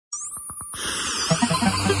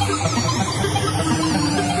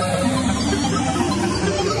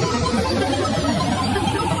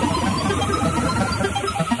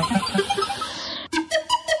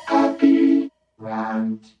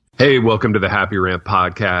Hey, welcome to the Happy Rant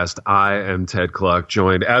podcast. I am Ted Cluck,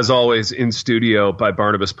 joined as always in studio by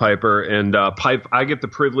Barnabas Piper. And Pipe, I get the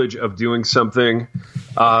privilege of doing something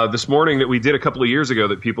this morning that we did a couple of years ago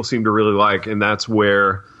that people seem to really like, and that's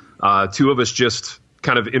where two of us just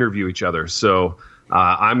kind of interview each other. So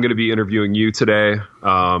I'm going to be interviewing you today.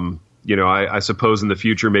 I suppose in the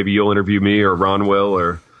future maybe you'll interview me or Ron will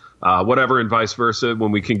or whatever, and vice versa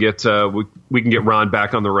when we can get we can get Ron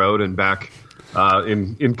back on the road and back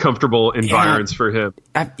in comfortable environs for him.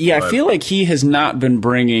 I feel like he has not been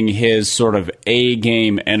bringing his sort of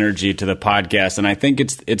A-game energy to the podcast, and I think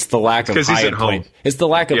it's the lack of Hyatt place. It's the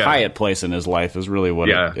lack of Hyatt place in his life is really what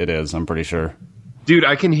it is, I'm pretty sure. Dude,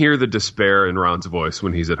 I can hear the despair in Ron's voice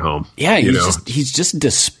when he's at home. Yeah, he's just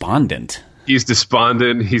despondent. He's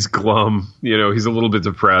despondent, he's glum, he's a little bit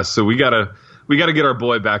depressed. So we gotta get our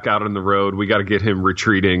boy back out on the road. We gotta get him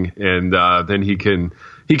retreating, and then he can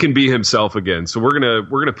be himself again. So we're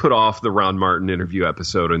gonna put off the Ron Martin interview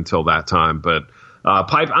episode until that time. But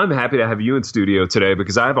Pipe, I'm happy to have you in studio today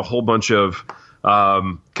because I have a whole bunch of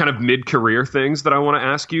kind of mid-career things that I want to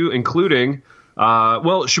ask you, including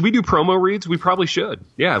should we do promo reads? We probably should.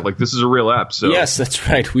 Yeah, like this is a real app. So yes, that's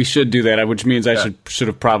right. We should do that, which means I should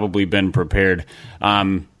have probably been prepared.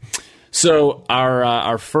 So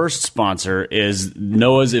our first sponsor is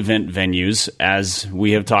Noah's Event Venues, as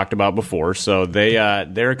we have talked about before. So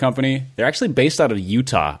they're a company. They're actually based out of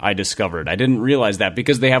Utah, I discovered. I didn't realize that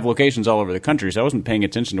because they have locations all over the country, so I wasn't paying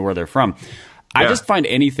attention to where they're from. I just find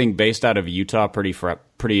anything based out of Utah pretty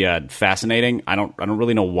fascinating. I don't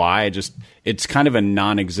really know why. It's kind of a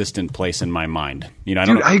non-existent place in my mind.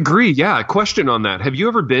 I agree. Yeah, a question on that. Have you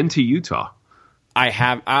ever been to Utah? I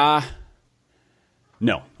have.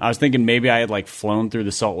 No, I was thinking maybe I had flown through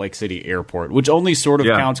the Salt Lake City airport, which only sort of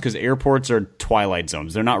counts because airports are twilight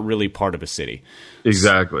zones. They're not really part of a city.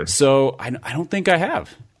 Exactly. So I don't think I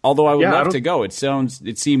have. Although I would love to go. It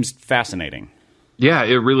seems fascinating. Yeah,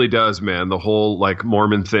 it really does, man. The whole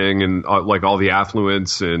Mormon thing and all the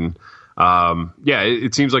affluence and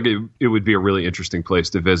it seems like it would be a really interesting place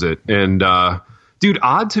to visit. And dude,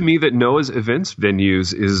 odd to me that Noah's Events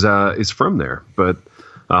Venues is from there, but.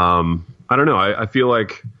 I don't know. I feel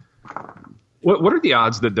like what are the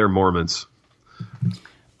odds that they're Mormons?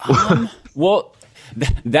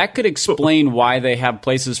 That could explain why they have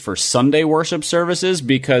places for Sunday worship services,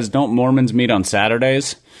 because don't Mormons meet on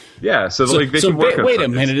Saturdays? Yeah, so they can work on wait Sundays. A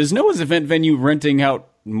minute. Is Noah's Event Venue renting out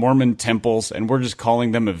Mormon temples, and we're just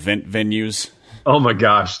calling them event venues? Oh my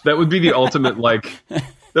gosh, that would be the ultimate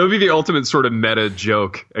That would be the ultimate sort of meta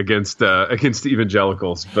joke against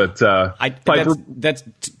evangelicals. But that's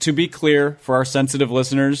to be clear for our sensitive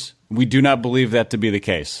listeners, we do not believe that to be the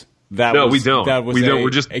case. We don't. We're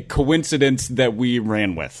just a coincidence that we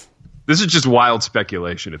ran with. This is just wild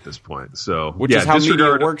speculation at this point. So, which is how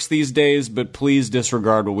media works these days. But please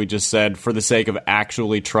disregard what we just said for the sake of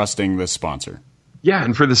actually trusting this sponsor. Yeah,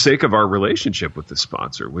 and for the sake of our relationship with the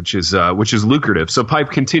sponsor, which is lucrative. So,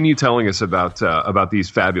 Pipe, continue telling us about these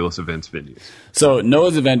fabulous events venues. So,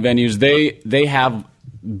 Noah's Event Venues, they have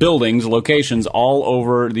buildings, locations all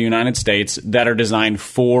over the United States that are designed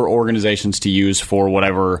for organizations to use for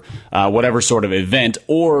whatever sort of event,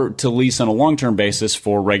 or to lease on a long-term basis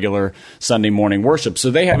for regular Sunday morning worship.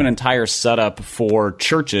 So, they have an entire setup for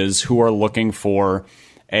churches who are looking for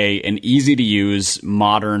an easy-to-use,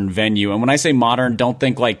 modern venue. And when I say modern, don't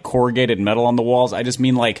think corrugated metal on the walls. I just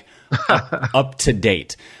mean up to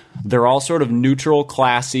date. They're all sort of neutral,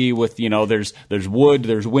 classy with, there's wood,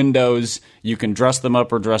 there's windows. You can dress them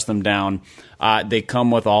up or dress them down. They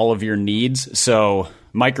come with all of your needs. So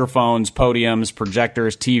microphones, podiums,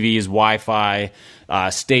 projectors, TVs, Wi-Fi,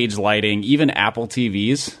 stage lighting, even Apple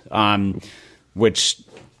TVs, which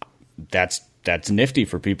that's nifty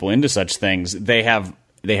for people into such things. They have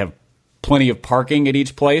plenty of parking at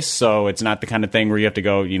each place, so it's not the kind of thing where you have to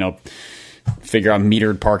go, figure out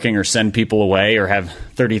metered parking or send people away or have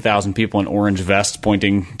 30,000 people in orange vests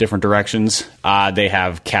pointing different directions. They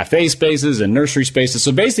have cafe spaces and nursery spaces.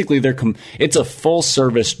 So basically, it's a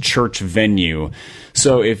full-service church venue.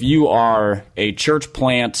 So if you are a church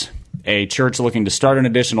plant, a church looking to start an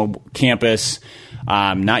additional campus,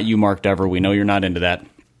 not you, Mark Dever, we know you're not into that,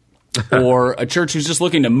 or a church who's just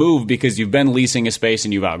looking to move because you've been leasing a space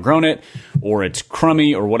and you've outgrown it, or it's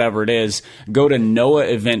crummy or whatever it is, go to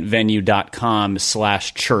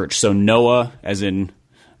noaheventvenue.com/church. So Noah, as in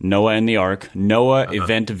Noah and the Ark,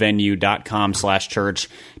 noaheventvenue.com/church.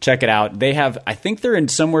 Check it out. They have, I think they're in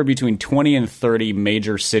somewhere between 20 and 30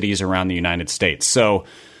 major cities around the United States. So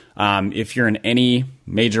if you're in any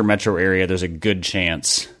major metro area, there's a good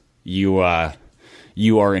chance you are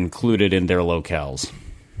included in their locales.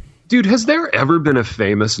 Dude, has there ever been a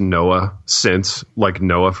famous Noah since, like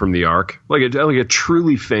Noah from the Ark? Like a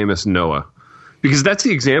truly famous Noah? Because that's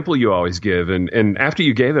the example you always give. And after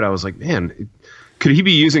you gave it, I was like, man, could he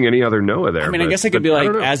be using any other Noah there? I mean, I guess it could be like,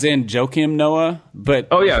 as in Joachim Noah, but...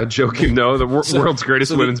 Oh, yeah, Joachim Noah, the world's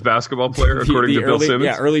greatest women's basketball player, according to Bill Simmons.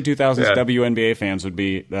 Yeah, early 2000s WNBA fans would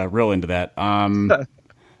be real into that.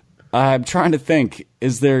 I'm trying to think,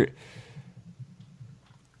 is there...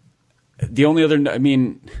 The only other... I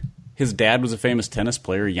mean... His dad was a famous tennis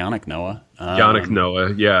player, Yannick Noah. Yannick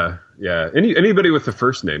Noah, yeah. Anybody with the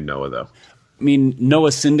first name Noah, though. I mean, Noah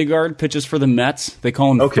Syndergaard pitches for the Mets. They call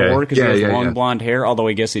him Thor because he has long blonde hair. Although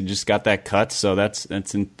I guess he just got that cut, so that's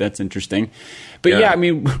interesting. But I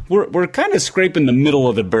mean, we're kind of scraping the middle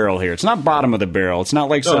of the barrel here. It's not bottom of the barrel. It's not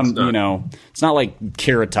like it's not like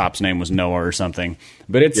Carrot Top's name was Noah or something.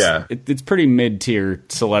 But it's pretty mid tier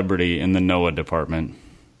celebrity in the Noah department.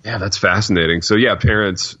 Yeah, that's fascinating. So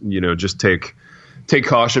parents, just take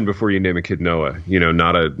caution before you name a kid Noah.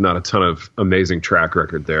 Not a ton of amazing track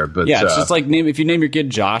record there, but it's just like if you name your kid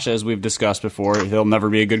Josh, as we've discussed before, he'll never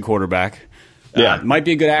be a good quarterback. Might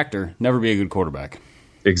be a good actor, never be a good quarterback.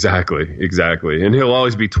 Exactly, and he'll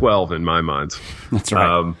always be 12 in my mind. That's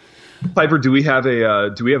right. Piper, do we have a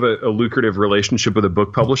lucrative relationship with a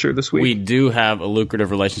book publisher this week? We do have a lucrative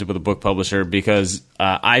relationship with a book publisher because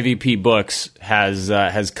IVP Books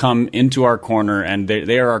has come into our corner, and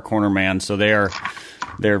they are our corner man. So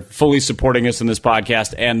they're fully supporting us in this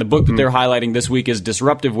podcast. And the book that they're highlighting this week is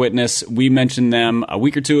Disruptive Witness. We mentioned them a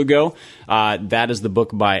week or two ago. That is the book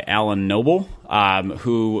by Alan Noble,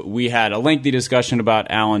 who we had a lengthy discussion about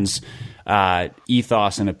Alan's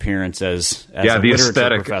ethos and appearance as a the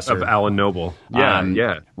aesthetic professor of Alan Noble.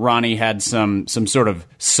 Ronnie had some sort of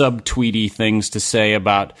subtweety things to say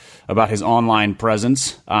about his online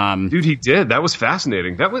presence. Dude, he did. That was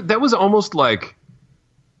fascinating. That was almost like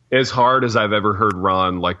as hard as I've ever heard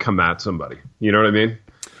Ron come at somebody. You know what I mean?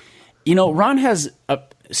 Ron has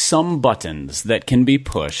some buttons that can be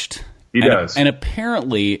pushed. He does, and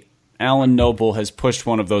apparently Alan Noble has pushed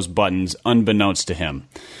one of those buttons unbeknownst to him.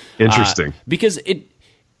 Interesting. Because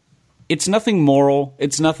it's nothing moral.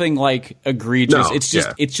 It's nothing egregious. No,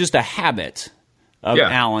 it's just a habit of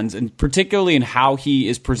Alan's, and particularly in how he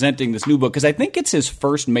is presenting this new book, because I think it's his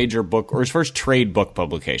first major book or his first trade book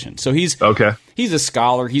publication. So he's a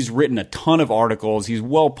scholar. He's written a ton of articles. He's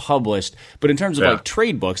well published. But in terms of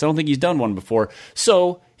trade books, I don't think he's done one before.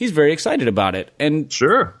 So he's very excited about it. And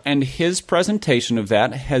and his presentation of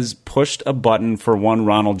that has pushed a button for one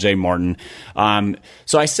Ronald J. Martin.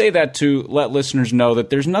 So I say that to let listeners know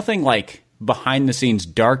that there's nothing behind the scenes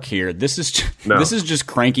dark here. This is just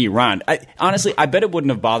cranky Ron. Honestly, I bet it wouldn't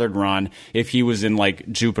have bothered Ron if he was in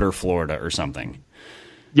Jupiter, Florida or something.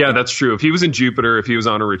 Yeah, that's true. If he was in Jupiter, if he was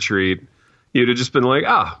on a retreat, you'd have just been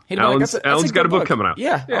Alan's got a book coming out.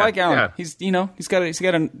 Yeah, I like Alan. Yeah. He's got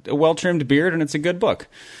a well trimmed beard, and it's a good book.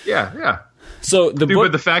 Yeah. So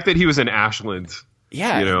but the fact that he was in Ashland,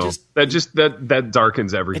 that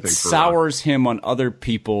darkens everything. It sours him on other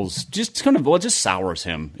people's. Just sours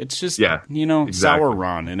him. It's just exactly. Sour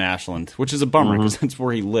Ron in Ashland, which is a bummer because that's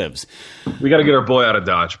where he lives. We got to get our boy out of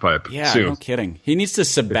Dodge Pipe. Yeah, soon. No kidding. He needs to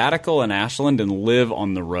sabbatical in Ashland and live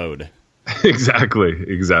on the road. Exactly.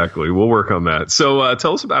 We'll work on that. So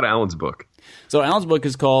tell us about Alan's book. So Alan's book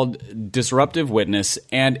is called Disruptive Witness,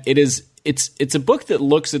 and it's a book that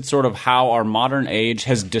looks at sort of how our modern age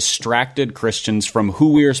has distracted Christians from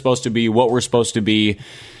who we are supposed to be, what we're supposed to be.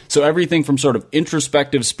 So everything from sort of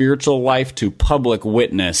introspective spiritual life to public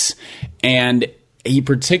witness. And he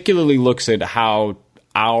particularly looks at how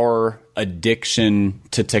our addiction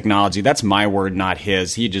to technology, that's my word, not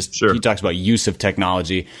his. He talks about use of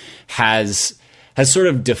technology has sort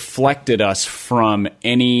of deflected us from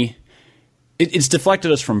it's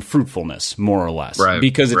deflected us from fruitfulness, more or less,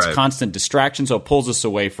 because it's constant distraction. So it pulls us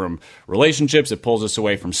away from relationships. It pulls us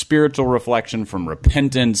away from spiritual reflection, from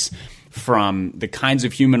repentance, from the kinds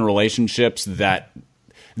of human relationships that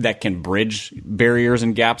can bridge barriers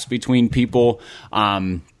and gaps between people.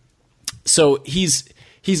 So he's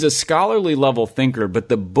a scholarly level thinker, but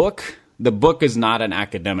the book is not an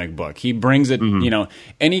academic book. He brings it,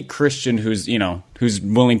 any Christian who's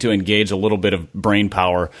willing to engage a little bit of brain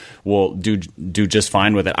power will do just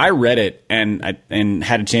fine with it. I read it and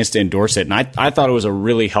had a chance to endorse it, and I thought it was a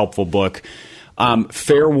really helpful book.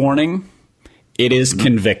 Fair warning, it is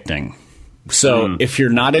convicting. So if you're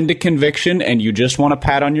not into conviction and you just want a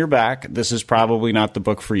pat on your back, this is probably not the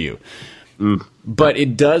book for you. But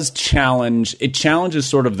it does challenge. It challenges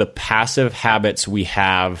sort of the passive habits we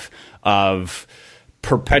have of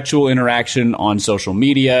perpetual interaction on social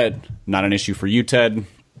media. Not an issue for you, Ted.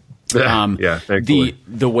 Yeah, thankfully.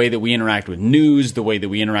 The way that we interact with news, the way that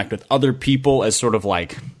we interact with other people as sort of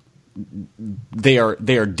like they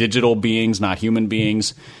are digital beings, not human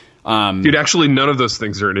beings. Dude, actually, none of those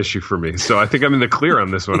things are an issue for me, so I think I'm in the clear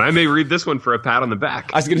on this one. I may read this one for a pat on the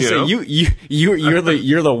back. I was going to say you're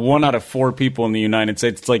the 1 out of 4 people in the United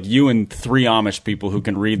States. It's like you and 3 Amish people who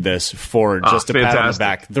can read this for just a pat on the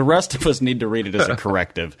back. The rest of us need to read it as a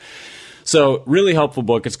corrective. So, really helpful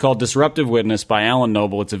book. It's called Disruptive Witness by Alan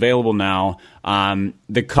Noble. It's available now.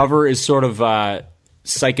 The cover is sort of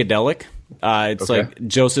psychedelic. It's like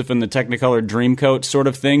Joseph in the Technicolor Dreamcoat sort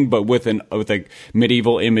of thing, but with a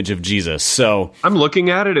medieval image of Jesus. So I'm looking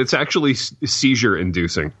at it. It's actually seizure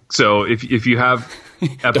inducing. So if you have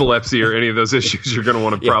epilepsy or any of those issues, you're going to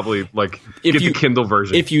want to probably get the Kindle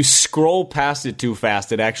version. If you scroll past it too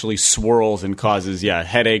fast, it actually swirls and causes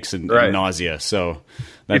headaches and nausea. So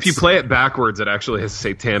if you play it backwards, it actually has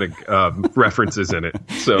satanic references in it.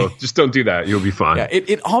 So just don't do that. You'll be fine. Yeah,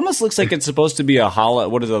 it almost looks like it's supposed to be a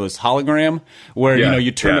hologram, where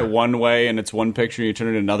you turn it one way and it's one picture, you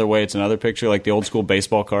turn it another way, it's another picture, like the old school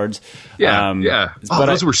baseball cards. Yeah. But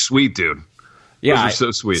those were sweet, dude. Yeah, those are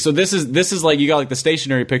so sweet. So this is like you got like the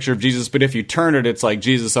stationary picture of Jesus, but if you turn it, it's like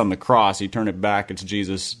Jesus on the cross. You turn it back, it's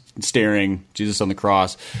Jesus staring, Jesus on the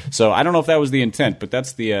cross. So I don't know if that was the intent, but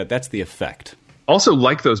that's the effect. Also,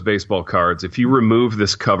 like those baseball cards, if you remove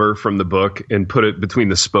this cover from the book and put it between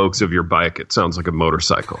the spokes of your bike, it sounds like a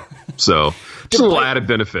motorcycle. So just a little added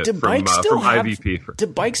benefit from IVP. Do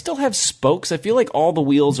bikes still have spokes? I feel like all the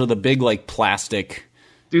wheels are the big like plastic.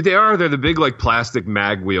 Dude, they are. They're the big like plastic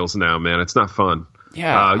mag wheels now, man. It's not fun.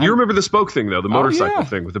 Yeah. You remember the spoke thing, though, the motorcycle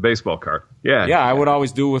thing with the baseball card. Yeah. Yeah, I would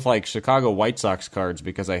always do it with like Chicago White Sox cards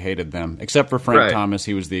because I hated them. Except for Frank Thomas,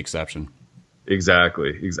 he was the exception.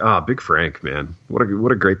 Exactly. Big Frank, man. What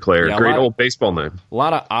a great player. Yeah, great old baseball name. A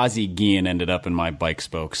lot of Ozzie Guillen ended up in my bike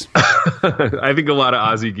spokes. I think a lot of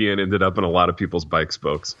Ozzie Guillen ended up in a lot of people's bike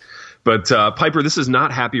spokes. But Piper, this is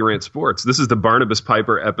not Happy Rant Sports. This is the Barnabas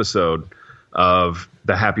Piper episode of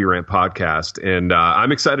the Happy Rant podcast. And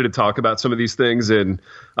I'm excited to talk about some of these things. And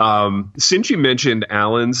since you mentioned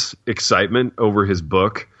Alan's excitement over his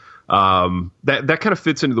book, that kind of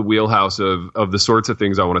fits into the wheelhouse of the sorts of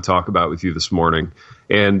things I want to talk about with you this morning.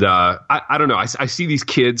 And I don't know. I see these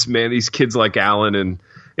kids, man, these kids like Alan, and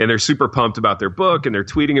they're super pumped about their book, and they're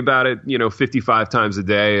tweeting about it, 55 times a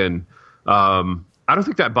day. And I don't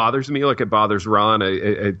think that bothers me like it bothers Ron.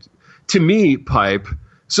 To me, Pipe.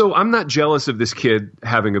 So I'm not jealous of this kid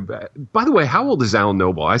having by the way, how old is Alan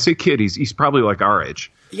Noble? I say kid, he's probably like our age.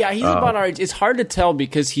 Yeah, he's about our age. It's hard to tell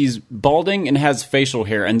because he's balding and has facial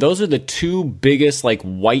hair, and those are the two biggest like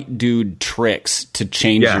white dude tricks to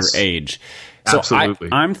change your age. So absolutely.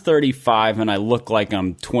 I'm 35 and I look like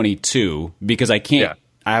I'm 22 because I can't. Yeah.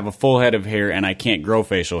 I have a full head of hair and I can't grow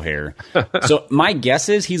facial hair. So my guess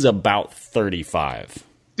is he's about 35.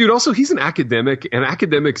 Dude, also, he's an academic, and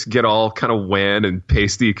academics get all kind of wan and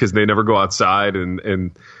pasty because they never go outside,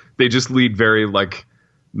 and they just lead very, like,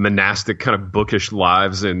 monastic, kind of bookish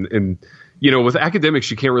lives. And with academics,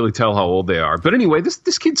 you can't really tell how old they are. But anyway,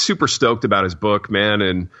 this kid's super stoked about his book, man,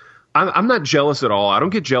 and I'm not jealous at all. I don't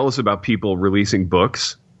get jealous about people releasing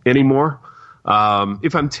books anymore.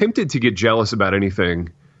 If I'm tempted to get jealous about anything,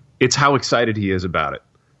 it's how excited he is about it.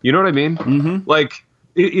 You know what I mean? Mm-hmm. Like,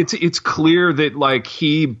 it's clear that like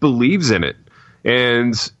he believes in it,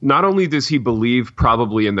 and not only does he believe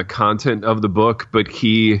probably in the content of the book, but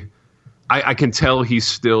I can tell he's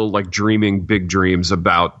still like dreaming big dreams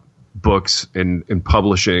about books and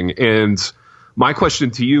publishing. And my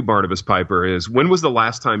question to you, Barnabas Piper, is when was the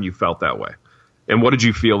last time you felt that way, and what did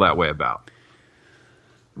you feel that way about?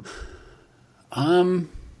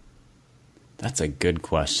 That's a good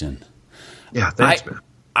question. Yeah, thanks, man.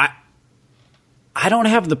 I don't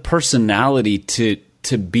have the personality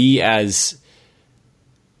to be as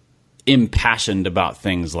impassioned about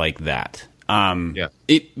things like that. So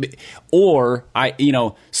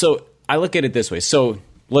I look at it this way. So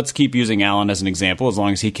let's keep using Alan as an example as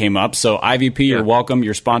long as he came up. So IVP, you're welcome.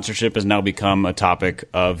 Your sponsorship has now become a topic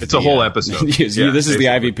of a whole episode. This is the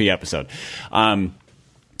IVP episode.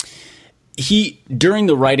 During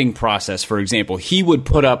the writing process, for example, he would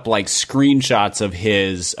put up like screenshots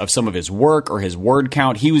of some of his work or his word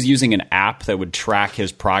count. He was using an app that would track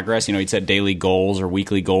his progress. He'd set daily goals or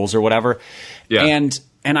weekly goals or whatever. Yeah. And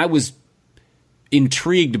I was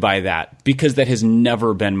intrigued by that because that has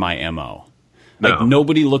never been my MO. Like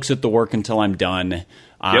nobody looks at the work until I'm done.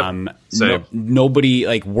 Nobody,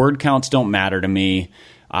 like, word counts don't matter to me.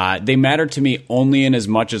 They matter to me only in as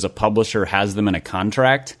much as a publisher has them in a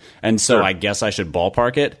contract, and so I guess I should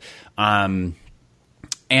ballpark it. And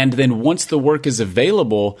then once the work is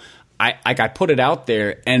available, I put it out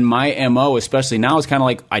there, and my MO, especially now, is kind of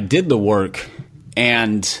like I did the work,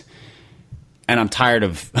 and I'm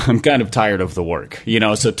kind of tired of the work,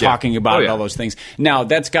 so talking about all those things. Now,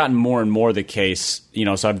 that's gotten more and more the case,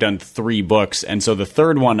 so I've done 3 books, and so the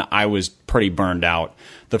third one I was pretty burned out.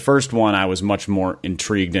 The first one I was much more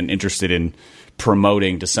intrigued and interested in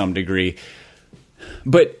promoting to some degree.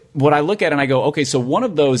 But what I look at and I go, okay, so one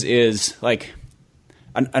of those is like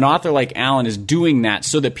an author like Alan is doing that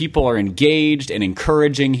so that people are engaged and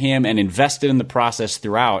encouraging him and invested in the process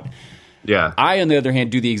throughout. Yeah. I, on the other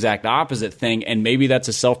hand, do the exact opposite thing, and maybe that's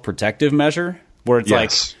a self-protective measure where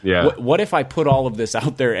it's what if I put all of this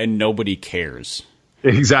out there and nobody cares?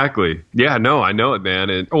 Exactly. Yeah, no, I know it,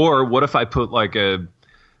 man. Or what if I put like a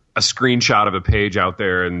screenshot of a page out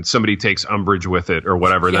there and somebody takes umbrage with it or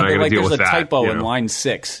whatever, then I got to deal with that. There's a typo in line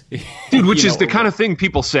 6. Dude, which is the kind of thing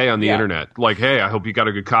people say on the internet. Like, hey, I hope you got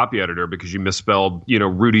a good copy editor because you misspelled,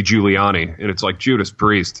 Rudy Giuliani. And it's like Judas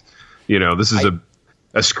Priest. This is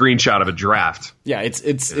a screenshot of a draft. Yeah, it's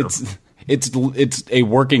a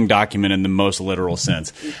working document in the most literal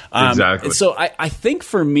sense. Exactly. So I think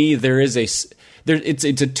for me it's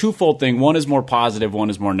a twofold thing. One is more positive, one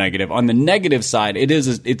is more negative. On the negative side,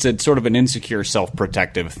 it's a sort of an insecure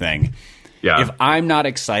self-protective thing. Yeah. If I'm not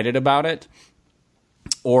excited about it,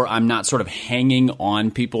 or I'm not sort of hanging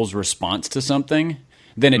on people's response to something,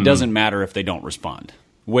 then it doesn't matter if they don't respond.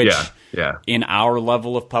 Which, in our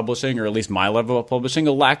level of publishing, or at least my level of publishing,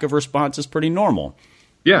 a lack of response is pretty normal.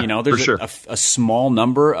 Yeah, there's for sure. a small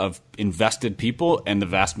number of invested people, and the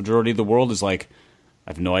vast majority of the world is like,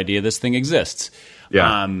 I have no idea this thing exists.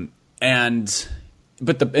 Yeah. And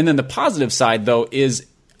then the positive side though is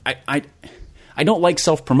I don't like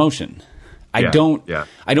self-promotion. I don't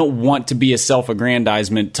want to be a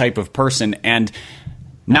self-aggrandizement type of person. And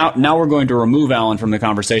now we're going to remove Alan from the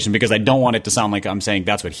conversation because I don't want it to sound like I'm saying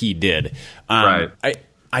that's what he did. Right.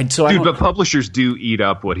 But publishers do eat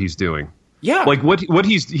up what he's doing. Yeah. Like what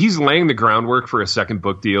he's laying the groundwork for a second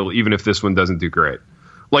book deal, even if this one doesn't do great.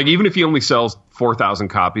 Like, even if he only sells 4,000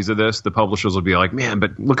 copies of this, the publishers will be like, man,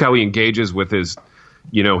 but look how he engages with his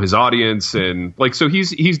audience. And like, so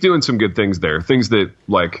he's doing some good things there. Things that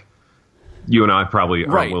like you and I probably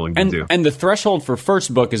aren't willing to do. And the threshold for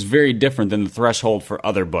first book is very different than the threshold for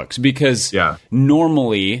other books because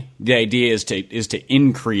normally the idea is to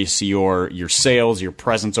increase your sales, your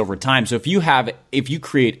presence over time. So if you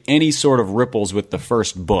create any sort of ripples with the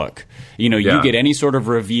first book, you get any sort of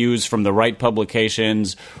reviews from the right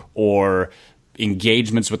publications or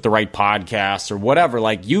engagements with the right podcasts or whatever,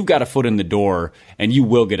 like you've got a foot in the door and you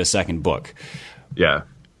will get a second book. Yeah.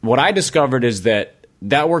 What I discovered is that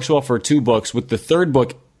works well for 2 books. With the third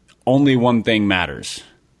book, only one thing matters: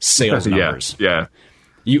 sales numbers. Yeah.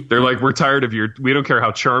 They're like, we're tired of we don't care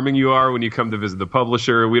how charming you are when you come to visit the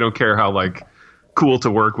publisher. We don't care how like cool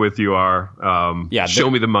to work with you are.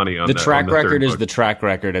 Show me the money on the track record is the track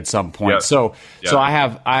record at some point. Yep. So I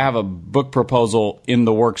have a book proposal in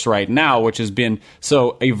the works right now, which has been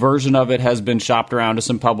a version of it has been shopped around to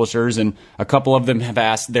some publishers, and a couple of them have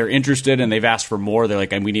asked, they're interested and they've asked for more. They're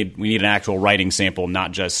like, we need an actual writing sample,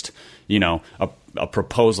 not just a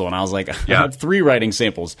proposal. And I was like, I have 3 writing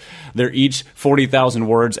samples. They're each 40,000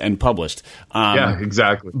 words and published.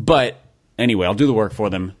 Exactly. But anyway, I'll do the work for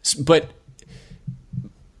them. But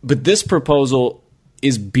this proposal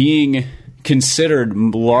is being considered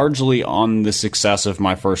largely on the success of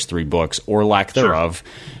my first 3 books, or lack thereof,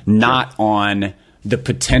 not on the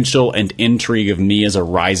potential and intrigue of me as a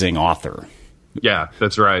rising author. Yeah,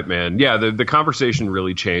 that's right, man. Yeah, the conversation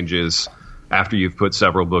really changes after you've put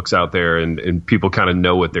several books out there and people kind of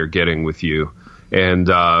know what they're getting with you. And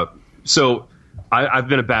so I've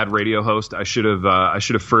been a bad radio host. I should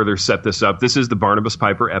have further set this up. This is the Barnabas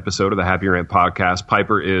Piper episode of the Happy Rant podcast.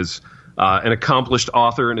 Piper is an accomplished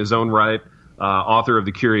author in his own right, author of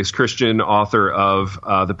The Curious Christian, author of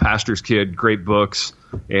The Pastor's Kid, great books.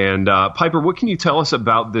 And Piper, what can you tell us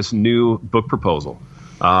about this new book proposal?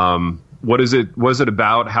 What is it? What is it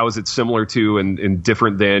about? How is it similar to and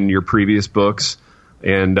different than your previous books?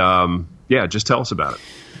 And just tell us about it.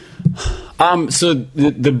 So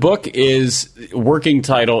the book working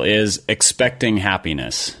title is Expecting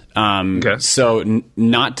Happiness. Okay. So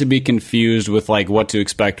not to be confused with like what to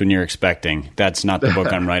expect when you're expecting. That's not the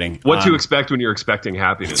book I'm writing. What to expect when you're expecting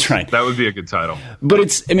happiness. That's right. That would be a good title. But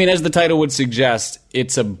as the title would suggest,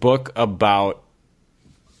 it's a book about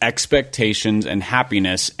expectations and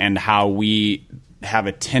happiness and how we have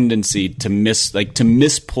a tendency to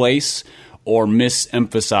misplace or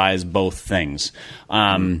misemphasize both things.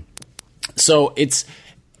 So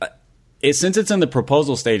since it's in the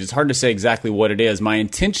proposal stage, it's hard to say exactly what it is. My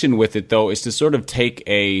intention with it, though, is to sort of take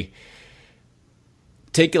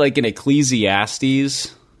take like an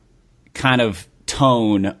Ecclesiastes kind of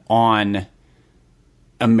tone on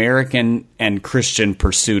American and Christian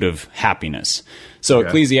pursuit of happiness. So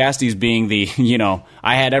Ecclesiastes being the,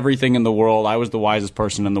 I had everything in the world. I was the wisest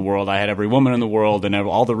person in the world. I had every woman in the world and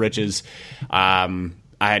all the riches. I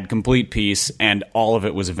had complete peace, and all of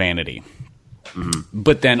it was vanity. Mm-hmm.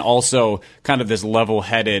 But then also kind of this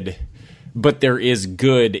level-headed, but there is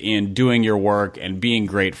good in doing your work and being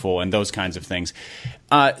grateful and those kinds of things.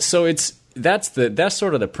 So that's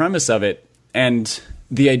sort of the premise of it. And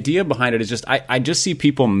the idea behind it is just I just see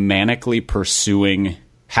people manically pursuing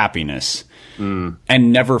happiness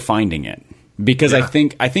and never finding it, because I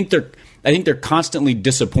think they're constantly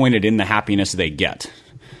disappointed in the happiness they get.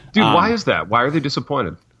 Dude, why is that? Why are they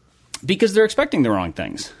disappointed? Because they're expecting the wrong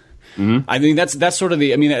things. Mm-hmm. I mean, that's sort of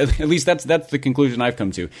the. I mean, at least that's the conclusion I've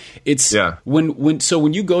come to. It's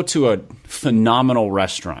when you go to a phenomenal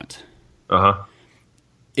restaurant.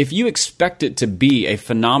 If you expect it to be a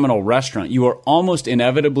phenomenal restaurant, you are almost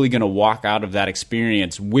inevitably going to walk out of that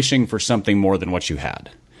experience wishing for something more than what you had.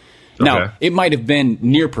 Now, it might have been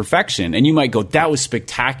near perfection, and you might go, that was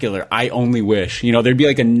spectacular, I only wish. There'd be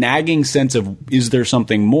like a nagging sense of, is there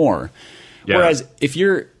something more? Yeah. Whereas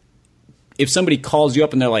if somebody calls you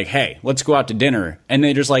up and they're like, hey, let's go out to dinner, and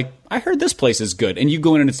they're just like, I heard this place is good, and you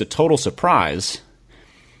go in and it's a total surprise,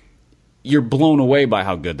 you're blown away by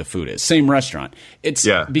how good the food is. Same restaurant. It's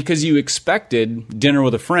because you expected dinner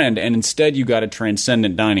with a friend, and instead you got a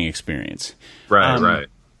transcendent dining experience. Right.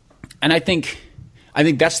 And I think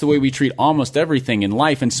that's the way we treat almost everything in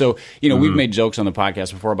life. And so, we've made jokes on the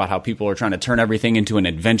podcast before about how people are trying to turn everything into an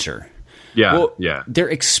adventure. They're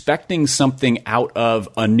expecting something out of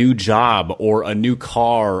a new job or a new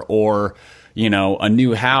car or a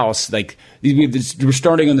new house. Like, we're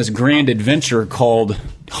starting on this grand adventure called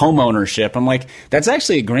home ownership. I'm like, that's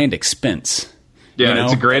actually a grand expense. Yeah,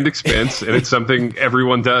 it's a grand expense, and it's something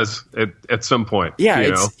everyone does at some point.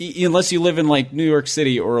 Yeah, unless you live in like New York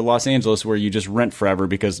City or Los Angeles, where you just rent forever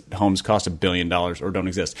because homes cost $1 billion or don't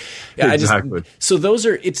exist. Yeah, exactly. So those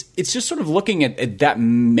are it's just sort of looking at that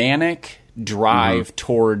manic drive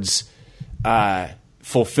towards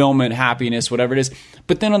fulfillment, happiness, whatever it is.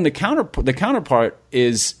 But then on the counterpart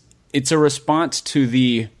is it's a response to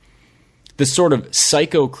the sort of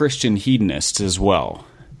psycho-Christian hedonists as well.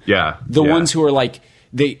 The ones who are like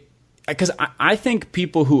because I think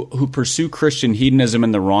people who pursue Christian hedonism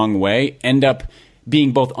in the wrong way end up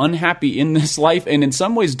being both unhappy in this life and in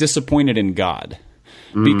some ways disappointed in God.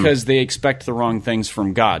 Because they expect the wrong things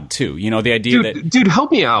from God too. The idea Dude,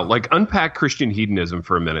 help me out. Like, unpack Christian hedonism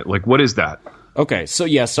for a minute. Like, what is that? Okay, so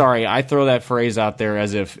sorry, I throw that phrase out there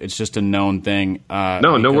as if it's just a known thing.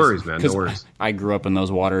 No worries, man. No worries. I grew up in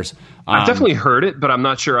those waters. I've definitely heard it, but I'm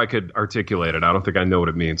not sure I could articulate it. I don't think I know what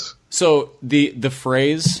it means. So the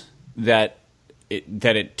phrase that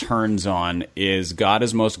it turns on is God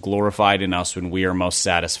is most glorified in us when we are most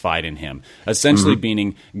satisfied in Him. Essentially,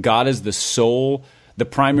 meaning God is the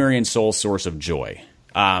primary and sole source of joy.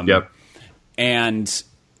 And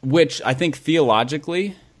which I think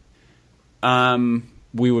theologically,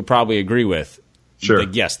 we would probably agree with. Sure.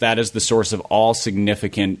 Like, yes, that is the source of all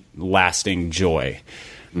significant, lasting joy.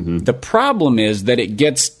 The problem is that it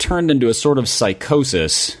gets turned into a sort of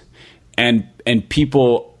psychosis, and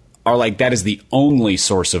people are like, that is the only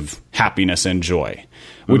source of happiness and joy,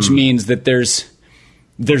 which means that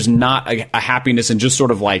there's not a happiness in just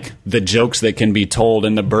sort of like the jokes that can be told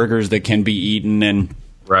and the burgers that can be eaten and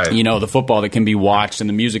the football that can be watched and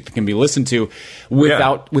the music that can be listened to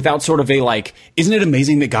without sort of a like, isn't it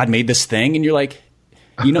amazing that God made this thing? And you're like,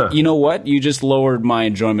 you know what? You just lowered my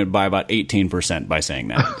enjoyment by about 18% by saying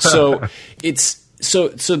that. So so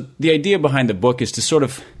the idea behind the book is to sort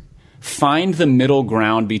of find the middle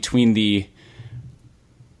ground between the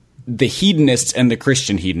hedonists and the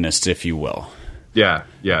Christian hedonists, if you will. Yeah.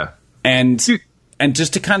 And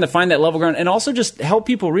just to kind of find that level ground, and also just help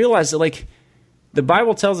people realize that, like, the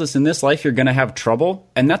Bible tells us in this life you're going to have trouble,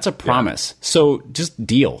 and that's a promise. So just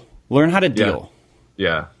deal. Learn how to deal.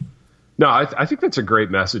 Yeah. No, I think that's a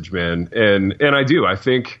great message, man. And I do. I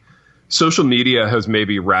think social media has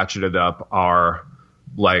maybe ratcheted up our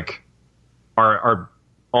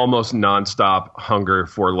almost nonstop hunger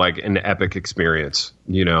for like an epic experience.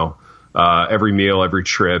 Every meal, every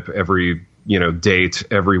trip, every date,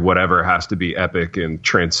 every whatever has to be epic and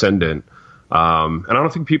transcendent. And I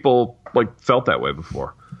don't think people felt that way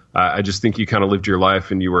before. I just think you kind of lived your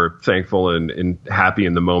life and you were thankful and happy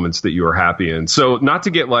in the moments that you were happy in. So not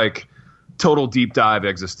to get total deep dive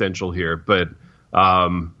existential here, but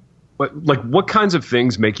what kinds of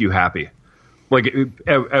things make you happy?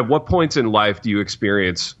 At what points in life do you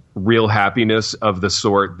experience real happiness of the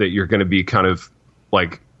sort that you're going to be kind of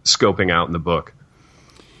like scoping out in the book?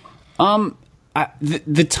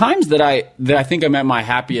 The times that I think I'm at my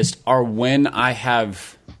happiest are when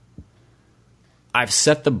I've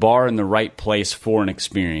set the bar in the right place for an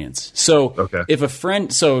experience. So if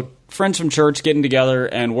friends from church getting together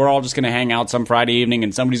and we're all just going to hang out some Friday evening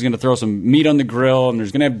and somebody's going to throw some meat on the grill and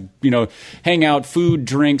there's going to hang out, food,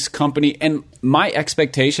 drinks, company. And my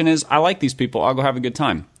expectation is I like these people. I'll go have a good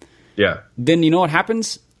time. Yeah. Then you know what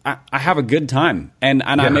happens? I have a good time and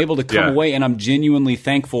I'm able to come away and I'm genuinely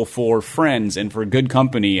thankful for friends and for good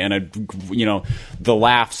company and the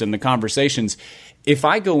laughs and the conversations. If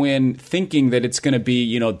I go in thinking that it's going to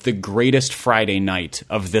be, the greatest Friday night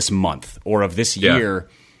of this month or of this year,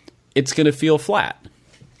 it's going to feel flat.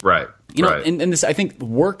 Right. And this, I think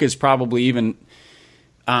work is probably even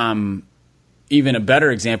a better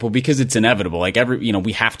example because it's inevitable. Like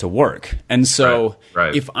we have to work. And so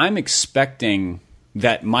if I'm expecting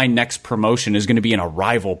that my next promotion is going to be an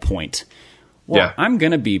arrival point, I'm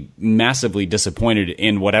going to be massively disappointed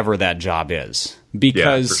in whatever that job is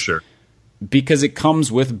because for sure. Because it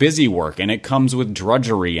comes with busy work and it comes with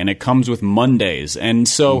drudgery and it comes with Mondays. And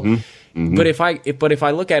so, but if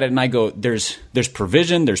I look at it and I go, there's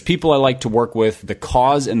provision, there's people I like to work with, the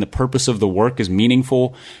cause and the purpose of the work is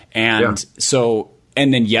meaningful. And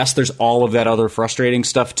and then yes, there's all of that other frustrating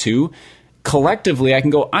stuff too. Collectively, I can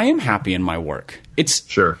go, I am happy in my work. It's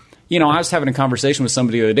sure. I was having a conversation with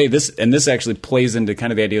somebody the other day. This actually plays into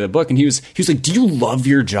kind of the idea of the book. And he was like, "Do you love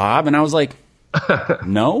your job?" And I was like,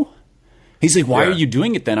 "No." He's like, "Why are you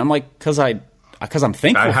doing it then?" I'm like, "Because I'm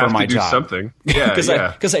thankful for my job. Something,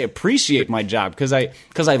 because I appreciate my job. Because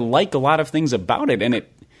I like a lot of things about it, and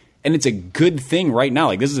it's a good thing right now.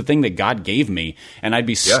 Like this is a thing that God gave me, and I'd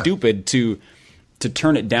be stupid to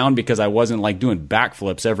turn it down because I wasn't like doing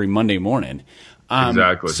backflips every Monday morning."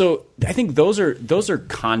 Exactly. So I think those are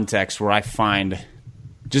contexts where I find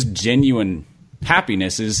just genuine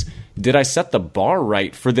happiness. Is did I set the bar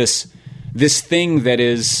right for this thing that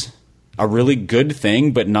is a really good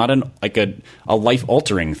thing, but not a life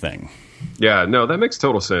altering thing? Yeah, no, that makes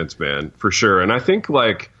total sense, man, for sure. And I think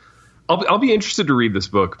like I'll be interested to read this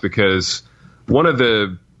book because one of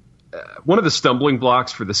the stumbling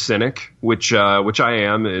blocks for the cynic, which I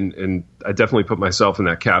am, and I definitely put myself in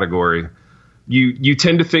that category. You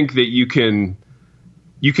tend to think that you can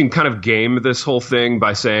kind of game this whole thing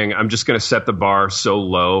by saying, I'm just going to set the bar so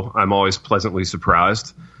low, I'm always pleasantly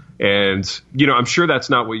surprised. And, I'm sure that's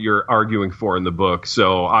not what you're arguing for in the book.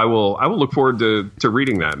 So I will look forward to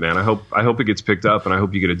reading that, man. I hope it gets picked up and I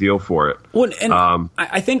hope you get a deal for it. Well, and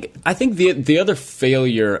I think the other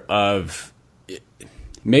failure of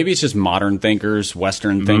maybe it's just modern thinkers,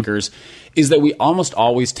 Western thinkers, is that we almost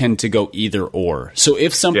always tend to go either or. So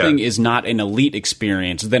if something is not an elite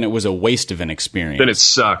experience, then it was a waste of an experience. Then it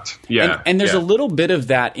sucked. Yeah. And there's a little bit of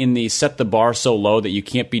that in the set the bar so low that you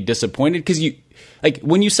can't be disappointed because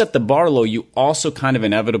when you set the bar low, you also kind of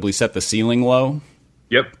inevitably set the ceiling low.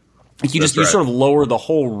 Yep. You sort of lower the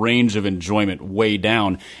whole range of enjoyment way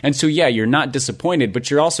down. And so, you're not disappointed, but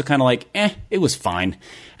you're also kind of like, it was fine.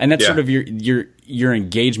 And that's sort of your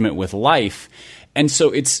engagement with life. And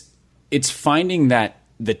so it's finding that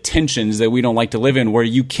the tensions that we don't like to live in where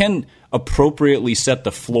you can appropriately set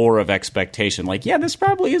the floor of expectation. Like, this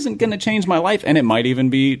probably isn't going to change my life. And it might even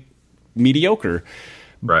be mediocre.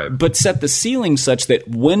 Right. But set the ceiling such that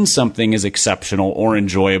when something is exceptional or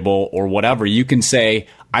enjoyable or whatever, you can say,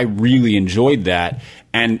 I really enjoyed that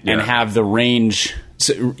and have the range,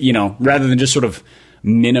 rather than just sort of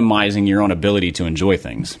minimizing your own ability to enjoy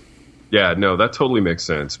things. Yeah, no, that totally makes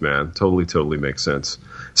sense, man. Totally makes sense.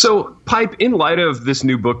 So, Pipe, in light of this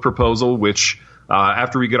new book proposal, which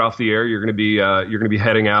after we get off the air, you're going to be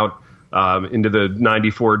heading out into the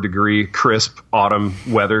 94-degree crisp autumn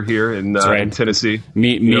weather here in Tennessee.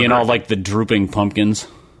 Me and all like the drooping pumpkins.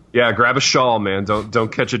 Yeah, grab a shawl, man.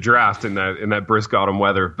 Don't catch a draft in that brisk autumn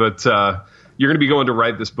weather. But you're going to be going to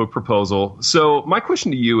write this book proposal. So my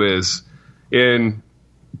question to you is,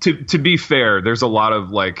 to be fair, there's a lot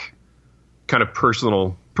of like kind of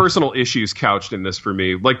personal issues couched in this for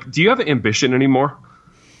me. Like, do you have ambition anymore?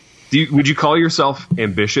 Would you call yourself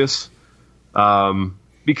ambitious?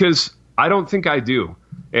 Because I don't think I do.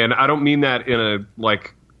 And I don't mean that in a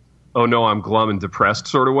like, oh no, I'm glum and depressed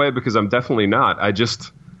sort of way, because I'm definitely not. I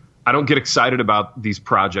don't get excited about these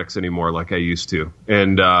projects anymore like I used to.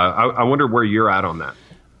 And I wonder where you're at on that.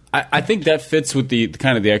 I think that fits with the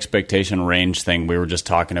kind of the expectation range thing we were just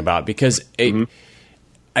talking about, because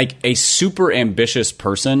a super ambitious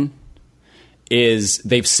person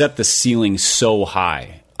they've set the ceiling so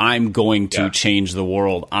high. I'm going to change the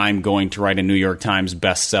world. I'm going to write a New York Times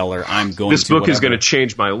bestseller. This book is going to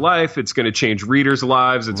change my life. It's going to change readers'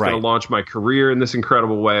 lives. It's going to launch my career in this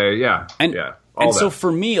incredible way. Yeah. And so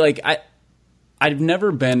for me, like I've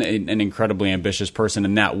never been an incredibly ambitious person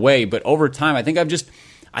in that way, but over time, I think I've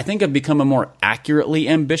become a more accurately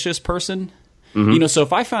ambitious person. Mm-hmm. So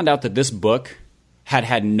if I found out that this book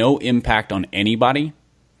had no impact on anybody,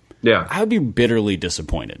 I would be bitterly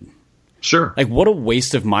disappointed. Sure. Like, what a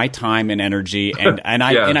waste of my time and energy, and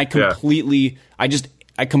I completely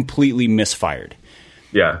misfired.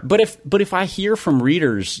 Yeah. But if I hear from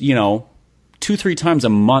readers, 2-3 times a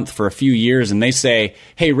month for a few years, and they say,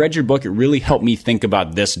 "Hey, read your book, it really helped me think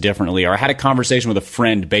about this differently," or "I had a conversation with a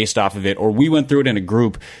friend based off of it," or "We went through it in a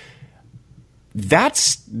group," that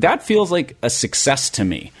feels like a success to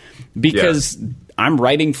me, because I'm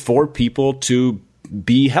writing for people to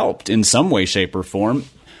be helped in some way, shape, or form.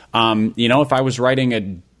 If I was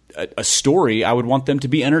writing a story, I would want them to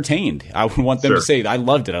be entertained. I would want them to say, "I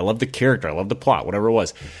loved it. I loved the character. I loved the plot," whatever it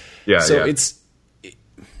was.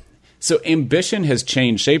 So ambition has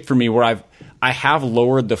changed shape for me, where I have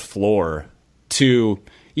lowered the floor to,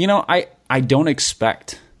 I don't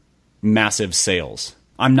expect massive sales.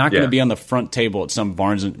 I'm not going to be on the front table at some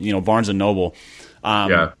Barnes and Noble.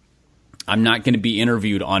 I'm not going to be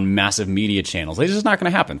interviewed on massive media channels. It's just not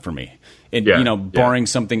going to happen for me. Barring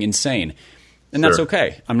something insane. And that's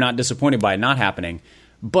okay. I'm not disappointed by it not happening.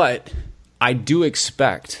 But I do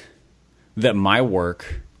expect that my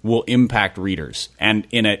work will impact readers, and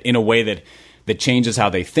in a way that changes how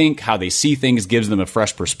they think, how they see things, gives them a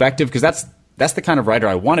fresh perspective, because that's the kind of writer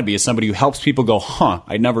I want to be, is somebody who helps people go,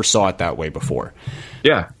 I never saw it that way before.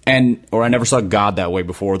 Yeah. Or I never saw God that way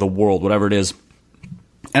before, the world, whatever it is.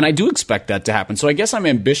 And I do expect that to happen. So I guess I'm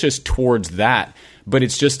ambitious towards that, but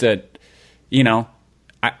it's just I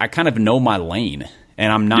kind of know my lane,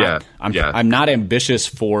 and I'm not I'm not ambitious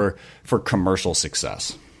for commercial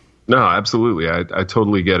success. No, absolutely. I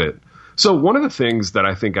totally get it. So one of the things that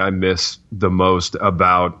I think I miss the most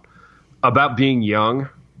about being young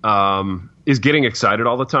is getting excited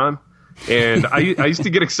all the time. And I used to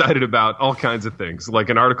get excited about all kinds of things, like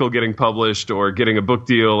an article getting published, or getting a book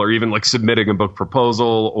deal, or even like submitting a book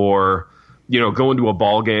proposal, or, going to a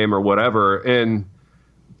ball game or whatever. And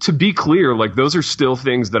to be clear, like, those are still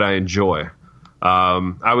things that I enjoy.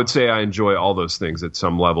 I would say I enjoy all those things at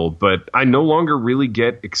some level, but I no longer really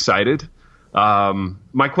get excited.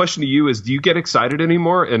 My question to you is, do you get excited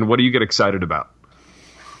anymore? And what do you get excited about?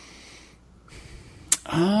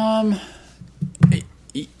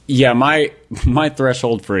 Yeah, my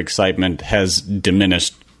threshold for excitement has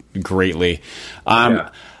diminished greatly. I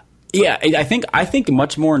think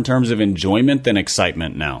much more in terms of enjoyment than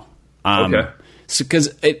excitement now. Okay. So, because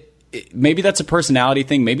maybe that's a personality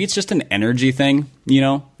thing. Maybe it's just an energy thing.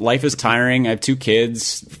 Life is tiring. I have 2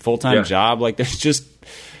 kids, full-time job. Like, there's just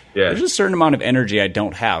a certain amount of energy I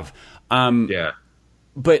don't have.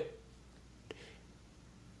 But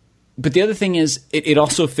the other thing is, it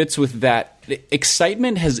also fits with that.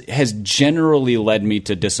 Excitement has generally led me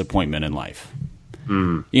to disappointment in life.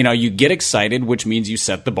 Mm. You get excited, which means you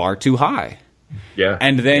set the bar too high. Yeah.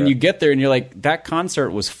 And then you get there and you're like, that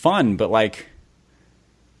concert was fun, but like,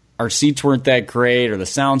 our seats weren't that great, or the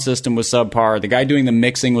sound system was subpar, the guy doing the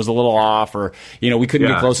mixing was a little off, or, we couldn't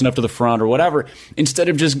get close enough to the front, or whatever. Instead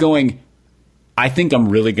of just going, I think I'm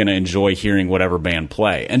really going to enjoy hearing whatever band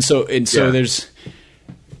play. And so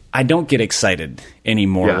I don't get excited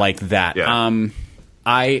anymore like that. Yeah.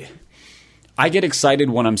 I get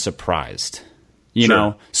excited when I'm surprised,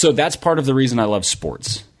 know? So that's part of the reason I love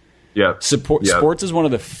sports. Yeah. Sports is one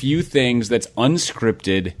of the few things that's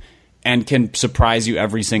unscripted and can surprise you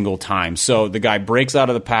every single time. So the guy breaks out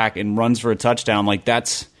of the pack and runs for a touchdown. Like,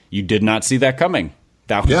 you did not see that coming.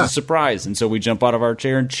 That was a surprise. And so we jump out of our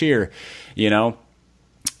chair and cheer, Case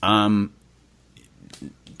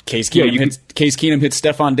Keenum hits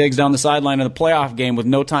Stephon Diggs down the sideline of the playoff game with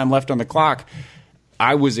no time left on the clock.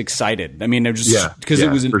 I was excited. I mean, it was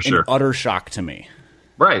an utter shock to me.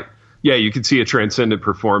 Right. Yeah, you can see a transcendent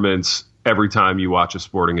performance every time you watch a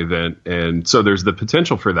sporting event, and so there's the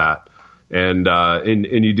potential for that. And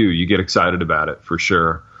you get excited about it for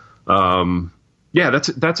sure.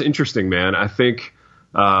 That's interesting, man. I think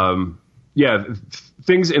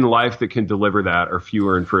things in life that can deliver that are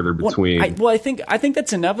fewer and further between. I think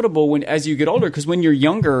that's inevitable as you get older, because when you're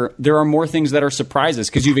younger, there are more things that are surprises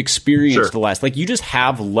because you've experienced less. Like, you just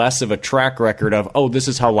have less of a track record of, this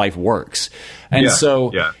is how life works. And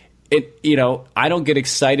I don't get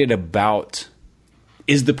excited about,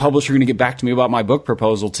 is the publisher going to get back to me about my book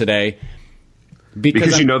proposal today?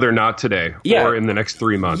 Because you know they're not today or in the next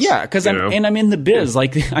 3 months. Yeah, because I'm in the biz.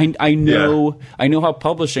 Like I know how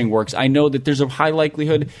publishing works. I know that there's a high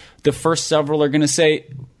likelihood the first several are going to say,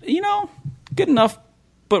 good enough,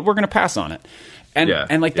 but we're going to pass on it. And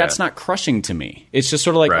that's not crushing to me. It's just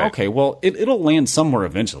sort of like, okay, well, it'll land somewhere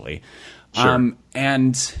eventually. Sure.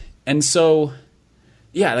 And so,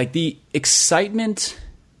 yeah, like the excitement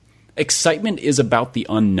is about the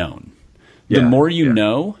unknown. The more you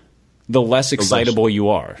know, the less excitable you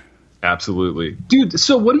are. Absolutely. Dude,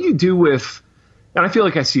 so what do you do with, and I feel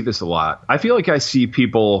like I see this a lot. I feel like I see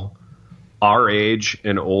people our age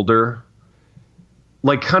and older,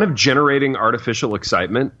 like kind of generating artificial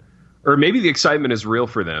excitement, or maybe the excitement is real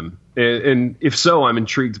for them. And if so, I'm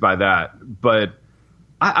intrigued by that. But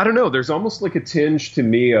I don't know. There's almost like a tinge to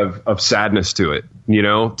me of sadness to it,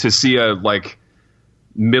 to see a like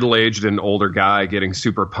middle-aged and older guy getting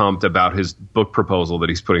super pumped about his book proposal that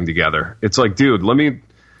he's putting together. It's like, dude, let me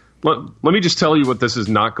just tell you what this is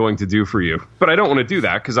not going to do for you. But I don't want to do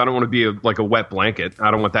that because I don't want to be like a wet blanket.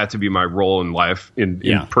 I don't want that to be my role in life in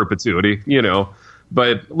perpetuity,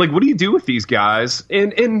 But like, what do you do with these guys?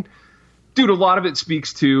 And dude, a lot of it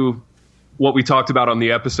speaks to what we talked about on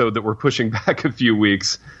the episode that we're pushing back a few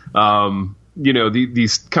weeks.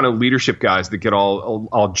 These kind of leadership guys that get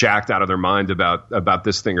all jacked out of their mind about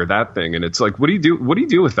this thing or that thing. And it's like, what do you do? What do you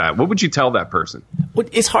do with that? What would you tell that person?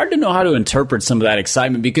 It's hard to know how to interpret some of that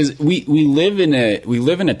excitement because we live in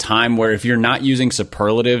a time where if you're not using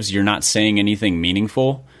superlatives, you're not saying anything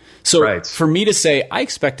meaningful. So for me to say, I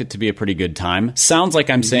expect it to be a pretty good time, sounds like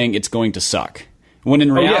I'm saying it's going to suck. When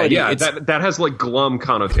in reality, that has like glum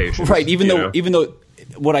connotations. Right. Even though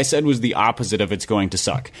what I said was the opposite of it's going to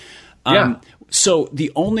suck. So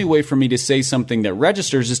the only way for me to say something that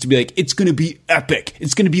registers is to be like, it's going to be epic.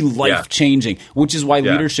 It's going to be life-changing, which is why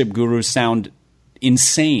leadership gurus sound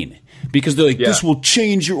insane. Because they're like, this will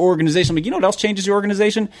change your organization. I'm like, you know what else changes your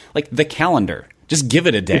organization? Like the calendar. Just give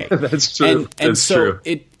it a day. That's true. And so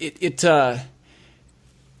true.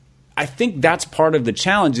 I think that's part of the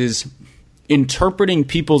challenge is interpreting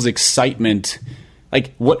people's excitement.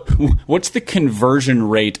 Like what's the conversion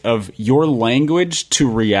rate of your language to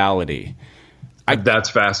reality? That's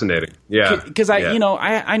fascinating. Yeah. Because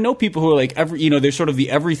I know people who are like, they're sort of the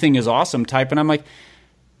everything is awesome type. And I'm like,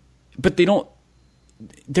 but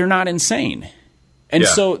they're not insane. And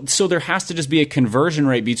so there has to just be a conversion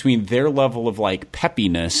rate between their level of like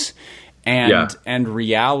peppiness and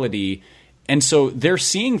reality. And so they're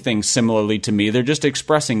seeing things similarly to me. They're just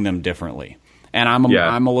expressing them differently. And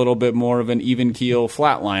I'm a little bit more of an even keel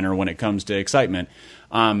flatliner when it comes to excitement.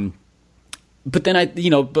 But then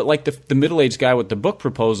but like the middle-aged guy with the book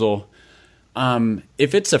proposal,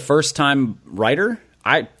 if it's a first-time writer,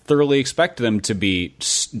 I thoroughly expect them to be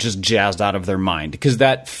just jazzed out of their mind because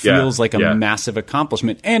that feels like a massive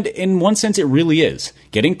accomplishment. And in one sense, it really is.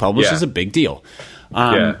 Getting published is a big deal.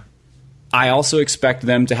 I also expect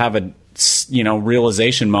them to have a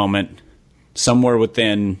realization moment somewhere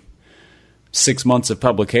within 6 months of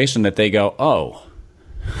publication that they go, oh,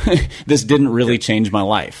 this didn't really change my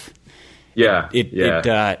life.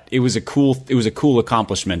 It was a cool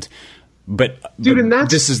accomplishment. But dude, and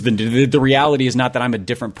this is the reality is not that I'm a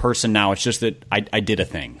different person now. It's just that I did a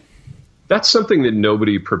thing. That's something that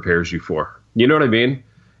nobody prepares you for. You know what I mean?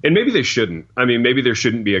 And maybe they shouldn't. I mean, maybe there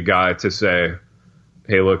shouldn't be a guy to say,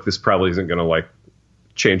 hey, look, this probably isn't going to like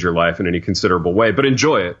change your life in any considerable way, but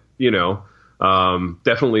enjoy it.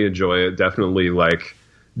 Definitely enjoy it. Definitely like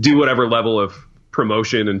do whatever level of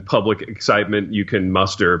promotion and public excitement you can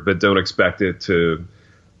muster, but don't expect it to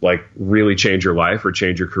like really change your life or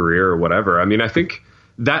change your career or whatever. I mean, I think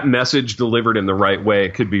that message delivered in the right way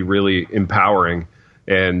could be really empowering.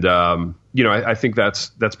 And, I think that's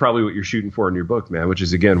probably what you're shooting for in your book, man, which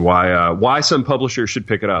is, again, why some publishers should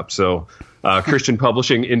pick it up. So Christian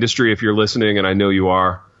publishing industry, if you're listening, and I know you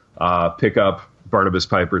are, pick up Barnabas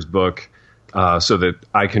Piper's book so that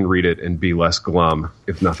I can read it and be less glum,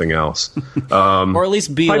 if nothing else. Or at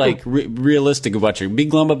least be Piper, realistic about be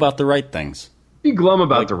glum about the right things. Be glum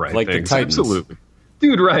about the right things. The Titans. Absolutely.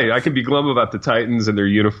 Dude, right. I can be glum about the Titans and their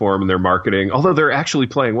uniform and their marketing, although they're actually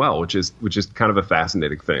playing well, which is kind of a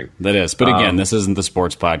fascinating thing. That is. But again, this isn't the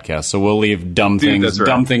sports podcast, so we'll leave dumb things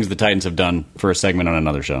the Titans have done for a segment on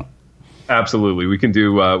another show. Absolutely. We can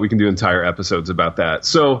do entire episodes about that.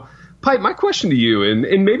 So, Pipe, my question to you,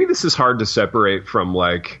 and maybe this is hard to separate from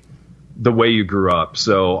like the way you grew up,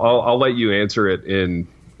 so I'll let you answer it in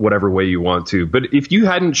whatever way you want to. But if you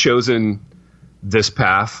hadn't chosen this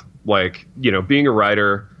path, like, being a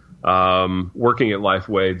writer, working at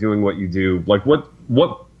Lifeway, doing what you do, like what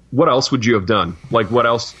else would you have done? Like, what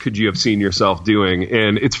else could you have seen yourself doing?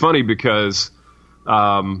 And it's funny because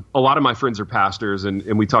a lot of my friends are pastors,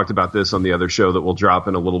 and we talked about this on the other show that we'll drop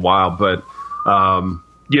in a little while. But,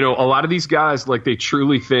 you know, a lot of these guys, like, they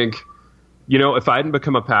truly think, you know, if I hadn't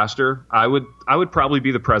become a pastor, I would probably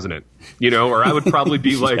be the president, you know, or I would probably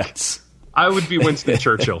be like, Yes. I would be Winston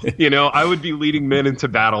Churchill, you know, I would be leading men into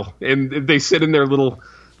battle. And they sit in their little,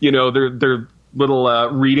 you know, their little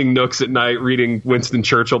reading nooks at night, reading Winston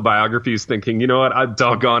Churchill biographies, thinking, you know what,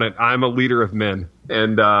 doggone it, I'm a leader of men.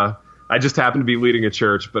 And I just happen to be leading a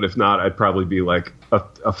church, but if not, I'd probably be like a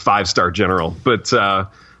 5-star general. But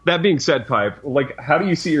that being said, Pipe, like, how do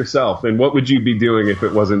you see yourself, and what would you be doing if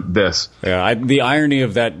it wasn't this? Yeah, the irony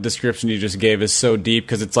of that description you just gave is so deep,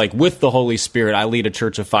 because it's like, with the Holy Spirit, I lead a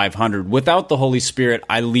church of 500. Without the Holy Spirit,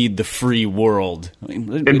 I lead the free world.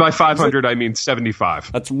 And by 500, I mean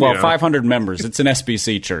 75. That's 500 members. It's an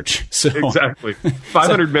SBC church. So exactly.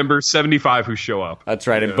 500 members, 75 who show up. That's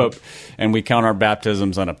right. Yeah. And we count our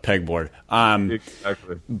baptisms on a pegboard.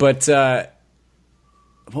 Exactly. But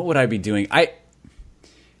what would I be doing?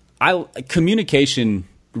 Communication,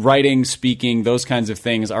 writing, speaking, those kinds of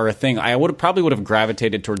things are a thing. I probably would have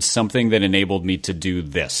gravitated towards something that enabled me to do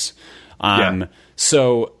this.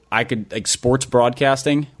 So I could, like, sports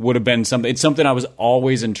broadcasting would have been something. It's something I was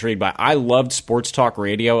always intrigued by. I loved sports talk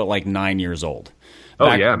radio at like 9 years old.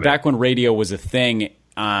 Back when radio was a thing,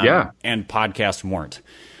 and podcasts weren't.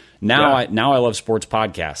 Now I love sports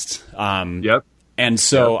podcasts. And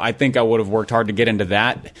so I think I would have worked hard to get into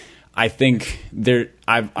that. I think a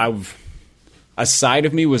side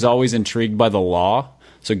of me was always intrigued by the law,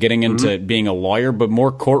 so getting into being a lawyer, but more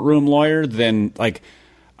courtroom lawyer than, like,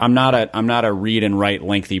 I'm not a read and write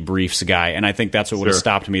lengthy briefs guy, and I think that's what would have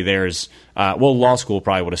stopped me there. Is law school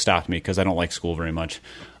probably would have stopped me, because I don't like school very much.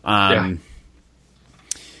 And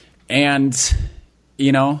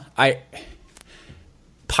you know,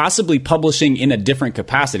 possibly publishing in a different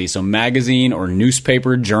capacity, so magazine or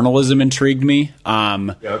newspaper journalism intrigued me.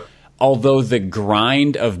 Although the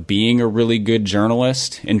grind of being a really good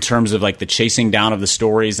journalist, in terms of like the chasing down of the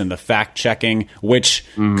stories and the fact checking, which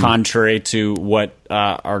contrary to what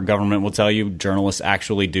our government will tell you, journalists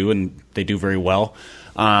actually do, and they do very well.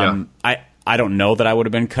 I don't know that I would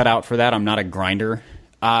have been cut out for that. I'm not a grinder.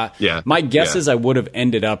 My guess is I would have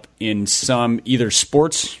ended up in some either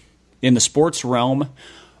sports, in the sports realm,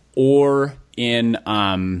 or in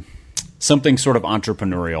something sort of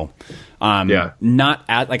entrepreneurial. Not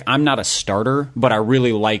at, like, I'm not a starter, but I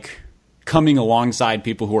really like coming alongside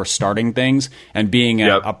people who are starting things and being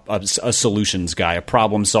a solutions guy, a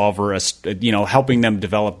problem solver, helping them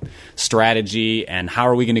develop strategy and how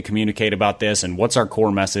are we going to communicate about this and what's our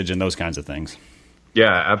core message and those kinds of things.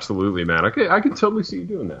 Yeah, absolutely, man. I can totally see you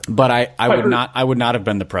doing that. But I would not have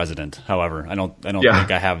been the president. However, I don't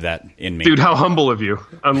think I have that in me. Dude, how humble of you!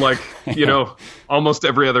 Unlike almost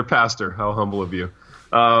every other pastor, how humble of you.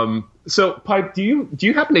 So, Pipe, do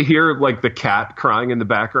you happen to hear, like, the cat crying in the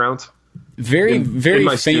background? Very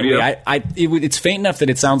faintly. Studio? It's faint enough that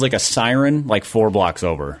it sounds like a siren, like 4 blocks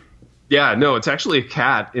over. Yeah, no, it's actually a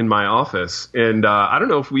cat in my office, and I don't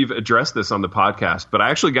know if we've addressed this on the podcast, but I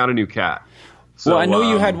actually got a new cat. So, well, I know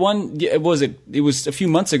you had one. It was a few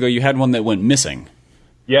months ago. You had one that went missing.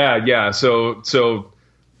 Yeah. So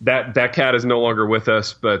that cat is no longer with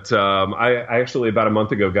us. But I actually about a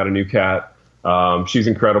month ago got a new cat. She's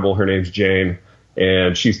incredible. Her name's Jane,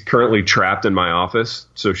 and she's currently trapped in my office.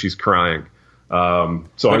 So she's crying. I'm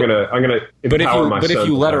gonna empower my son. But if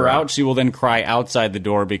you let her out, she will then cry outside the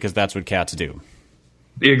door, because that's what cats do.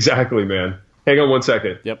 Exactly, man. Hang on one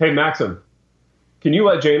second. Yep. Hey, Maxim, can you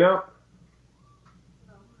let Jane out?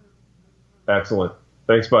 Excellent.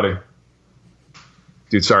 Thanks, buddy.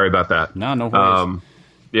 Dude, sorry about that. No worries.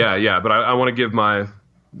 But I want to give my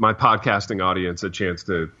podcasting audience a chance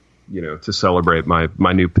to celebrate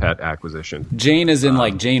my new pet acquisition. Jane is in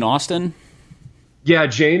like Jane Austen? Yeah,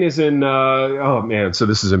 Jane is in oh man, so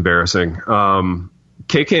this is embarrassing.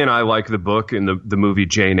 KK and I like the book and the movie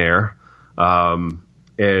Jane Eyre.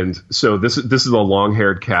 And so this is a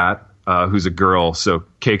long-haired cat who's a girl, so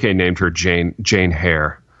KK named her Jane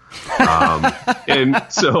Hare. And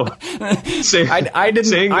so I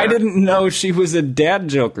didn't know she was a dad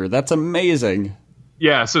joker. That's amazing.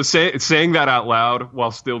 Yeah, so saying that out loud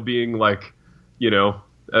while still being like,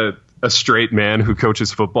 a straight man who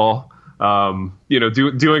coaches football,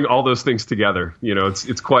 doing all those things together,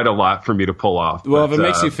 it's quite a lot for me to pull off. Well, if it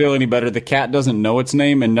makes you feel any better, the cat doesn't know its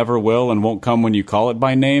name and never will and won't come when you call it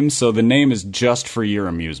by name, so the name is just for your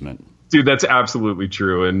amusement. Dude, that's absolutely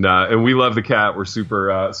true, and we love the cat. We're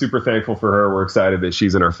super thankful for her. We're excited that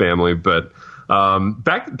she's in our family. But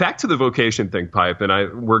back to the vocation thing, Pipe,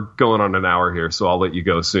 and we're going on an hour here, so I'll let you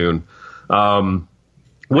go soon.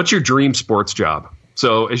 What's your dream sports job?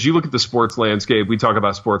 So as you look at the sports landscape, we talk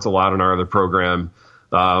about sports a lot in our other program.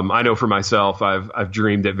 I know for myself, I've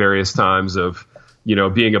dreamed at various times of,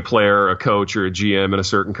 being a player, a coach, or a GM in a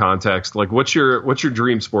certain context. Like, what's your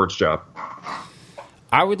dream sports job?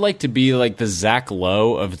 I would like to be like the Zach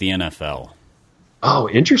Lowe of the NFL. Oh,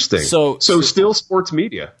 interesting. So still sports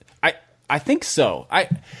media. I think so.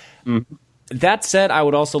 That said, I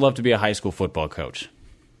would also love to be a high school football coach.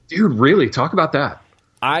 Dude, really? Talk about that.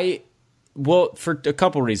 Well, for a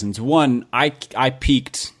couple reasons. One, I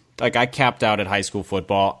peaked. Like, I capped out at high school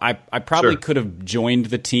football. I probably could have joined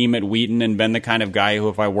the team at Wheaton and been the kind of guy who,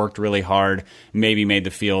 if I worked really hard, maybe made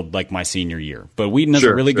the field like my senior year. But Wheaton is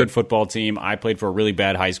a really good football team. I played for a really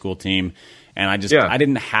bad high school team. And I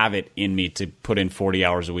didn't have it in me to put in 40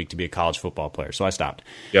 hours a week to be a college football player. So I stopped.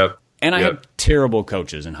 Yep. And I had terrible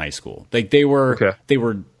coaches in high school. Like, they were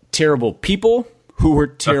terrible people who were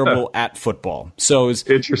terrible at football. So it was,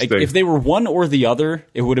 interesting. Like, if they were one or the other,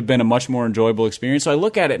 it would have been a much more enjoyable experience. So I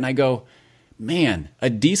look at it and I go, man, a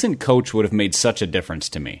decent coach would have made such a difference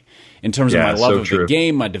to me in terms of my love of the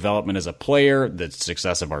game, my development as a player, the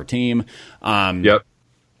success of our team. And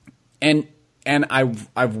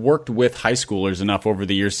I've worked with high schoolers enough over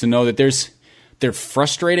the years to know that they're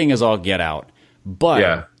frustrating as all get out,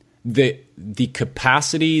 but the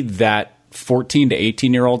capacity that 14 to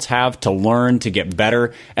 18-year-olds have to learn, to get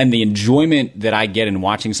better, and the enjoyment that I get in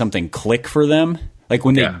watching something click for them, like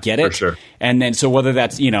when they get it. Sure. And then, so whether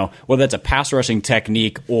that's a pass rushing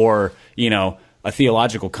technique or, a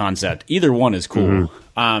theological concept, either one is cool.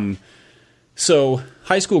 Mm-hmm. So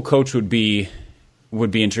high school coach would be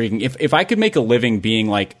intriguing. If I could make a living being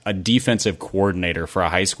like a defensive coordinator for a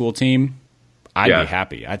high school team, I'd be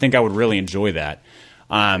happy. I think I would really enjoy that.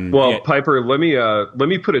 Piper, let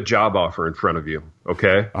me put a job offer in front of you.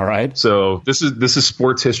 Okay. All right. So this is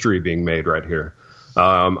sports history being made right here.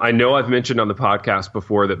 I know I've mentioned on the podcast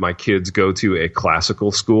before that my kids go to a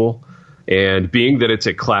classical school, and being that it's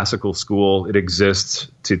a classical school, it exists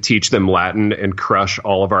to teach them Latin and crush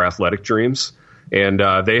all of our athletic dreams. And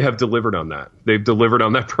they have delivered on that. They've delivered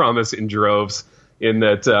on that promise in droves, in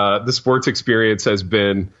that the sports experience has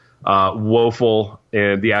been woeful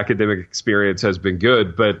and the academic experience has been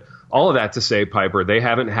good. But all of that to say, Piper, they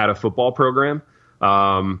haven't had a football program.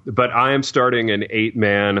 But I am starting an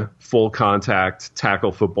 8-man full contact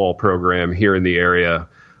tackle football program here in the area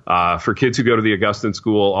for kids who go to the Augustine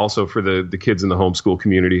school, also for the kids in the homeschool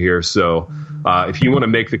community here. So if you want to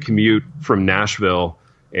make the commute from Nashville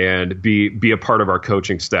and be a part of our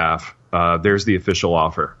coaching staff, there's the official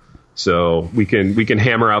offer. So we can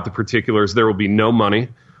hammer out the particulars. There will be no money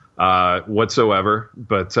whatsoever,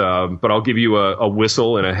 but I'll give you a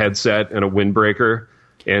whistle and a headset and a windbreaker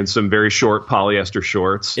and some very short polyester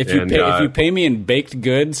shorts. If you pay me in baked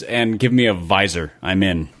goods and give me a visor, I'm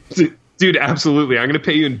in. Dude, absolutely. I'm going to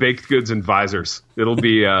pay you in baked goods and visors. It'll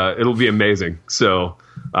be amazing. So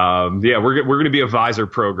we're going to be a visor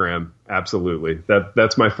program. Absolutely.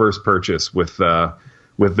 That's my first purchase with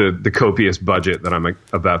the copious budget that I'm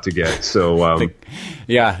about to get. So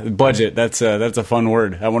budget. That's a fun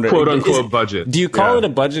word. I wonder, quote unquote budget. Do you call it a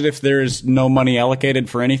budget if there's no money allocated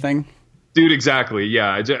for anything? Dude, exactly.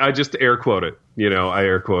 Yeah, I just air quote it. I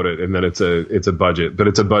air quote it, and then it's a budget, but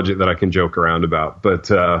it's a budget that I can joke around about.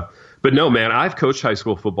 But no, man, I've coached high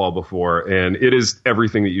school football before, and it is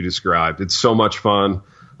everything that you described. It's so much fun.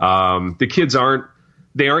 The kids aren't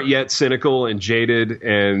yet cynical and jaded,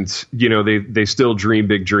 and they still dream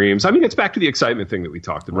big dreams. I mean, it's back to the excitement thing that we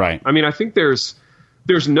talked about. Right. I mean, I think there's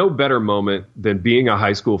no better moment than being a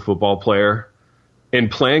high school football player and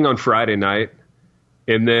playing on Friday night,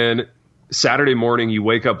 and then Saturday morning you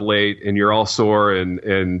wake up late and you're all sore and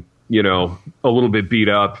a little bit beat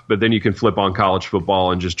up, but then you can flip on college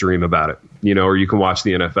football and just dream about it, or you can watch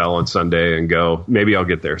the NFL on Sunday and go, maybe I'll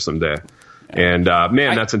get there someday. And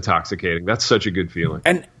that's intoxicating. That's such a good feeling.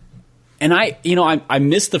 And I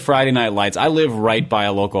miss the Friday night lights. I live right by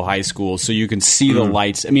a local high school, so you can see the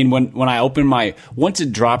lights. I mean, when I open once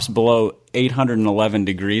it drops below 811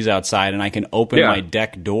 degrees outside and I can open my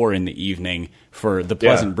deck door in the evening for the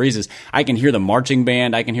pleasant breezes, I can hear the marching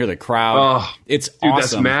band. I can hear the crowd. Oh, it's dude,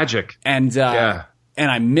 awesome. That's magic. And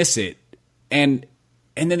I miss it. And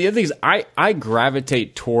then the other thing is I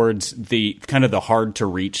gravitate towards the kind of the hard to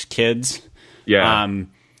reach kids. Yeah.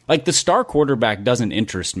 Like the star quarterback doesn't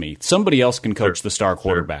interest me. Somebody else can coach the star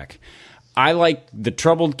quarterback. I like the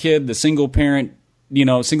troubled kid, the single parent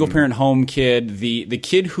home kid, the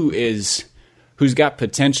kid who's got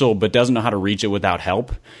potential but doesn't know how to reach it without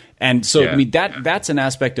help. And so, I mean, that's an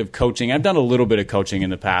aspect of coaching. I've done a little bit of coaching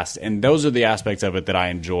in the past, and those are the aspects of it that I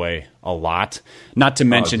enjoy a lot. Not to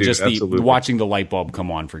mention watching the light bulb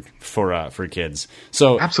come on for kids.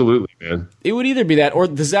 So absolutely, man. It would either be that, or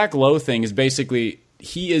the Zach Lowe thing is basically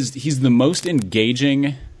he's the most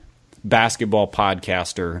engaging basketball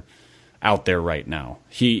podcaster out there right now.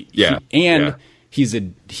 He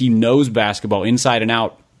knows basketball inside and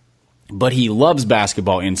out, but he loves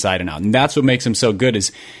basketball inside and out, and that's what makes him so good.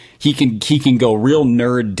 Is he can go real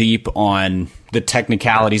nerd deep on the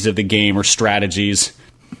technicalities of the game or strategies,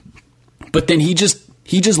 but then he just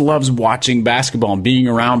loves watching basketball and being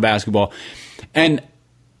around basketball. And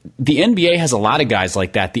the NBA has a lot of guys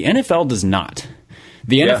like that. The NFL does not.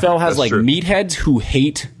 The NFL has meatheads who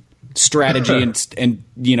hate strategy and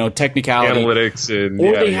technicality, analytics, and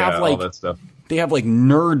they have all that stuff. They have like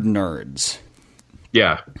nerds.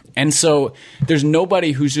 Yeah. And so there's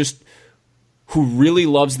nobody who really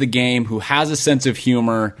loves the game, who has a sense of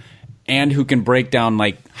humor, and who can break down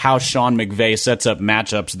like how Sean McVay sets up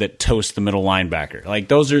matchups that toast the middle linebacker. Like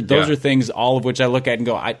those are things, all of which I look at and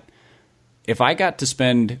go, if I got to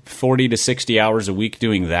spend 40 to 60 hours a week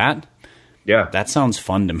doing that, that sounds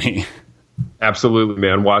fun to me. Absolutely,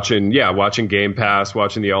 man. Watching Game Pass,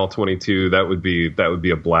 watching the All 22, that would be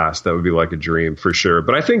a blast. That would be like a dream for sure.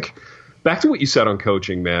 But I think back to what you said on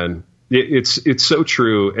coaching, man, it's so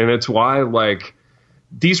true. And it's why like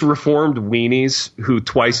these reformed weenies who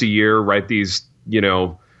twice a year write these,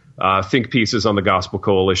 think pieces on the Gospel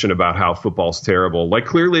Coalition about how football's terrible. Like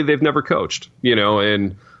clearly they've never coached,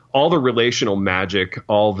 and all the relational magic,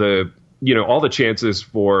 all the chances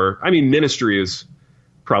for, ministry is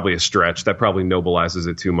probably a stretch. That probably nobilizes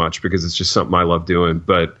it too much because it's just something I love doing.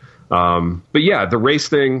 But yeah, the race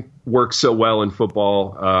thing works so well in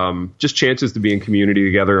football. Just chances to be in community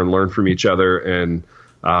together and learn from each other. And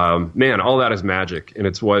man, all that is magic. And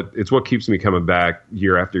it's what keeps me coming back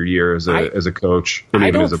year after year as a coach. And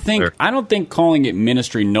even as a player. I don't think calling it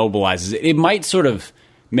ministry nobilizes it. It might sort of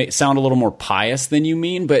sound a little more pious than you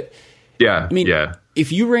mean, but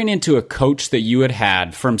if you ran into a coach that you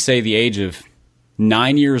had from, say, the age of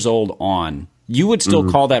 9 years old on, you would still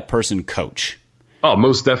call that person coach. Oh,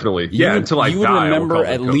 most definitely. Until I die. You would remember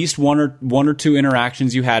at least one or two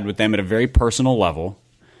interactions you had with them at a very personal level.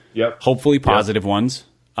 Yep. Hopefully positive ones.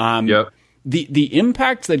 The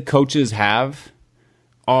impacts that coaches have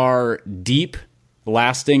are deep,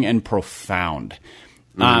 lasting, and profound.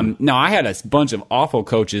 Now, I had a bunch of awful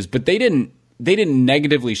coaches, but they didn't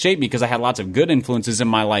negatively shape me because I had lots of good influences in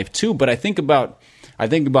my life too. But I think about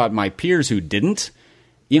my peers who didn't.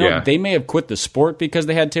 They may have quit the sport because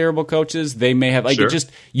they had terrible coaches. They may have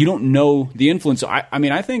you don't know the influence. So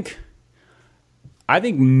I think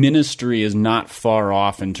ministry is not far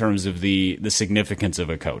off in terms of the significance of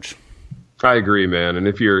a coach. I agree, man. And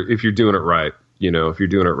if you're doing it right, if you're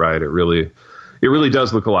doing it right, it really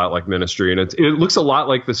does look a lot like ministry, and it looks a lot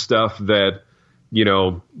like the stuff that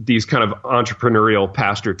these kind of entrepreneurial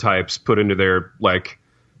pastor types put into their like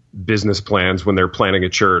business plans when they're planning a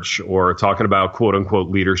church or talking about quote unquote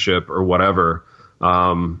leadership or whatever.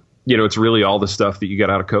 It's really all the stuff that you get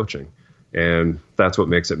out of coaching, and that's what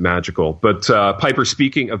makes it magical. But Piper,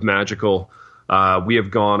 speaking of magical, we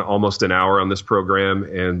have gone almost an hour on this program,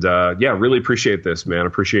 and really appreciate this, man.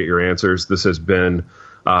 Appreciate your answers. This has been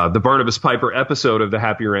the Barnabas Piper episode of the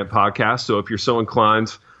Happy Rant podcast. So if you're so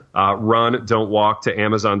inclined, run, don't walk to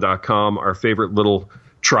Amazon.com, our favorite little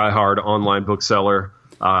try-hard online bookseller.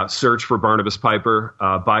 Search for Barnabas Piper,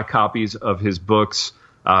 buy copies of his books,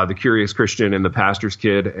 The Curious Christian and The Pastor's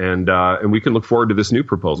Kid, and we can look forward to this new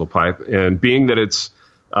proposal, Pipe. And being that it's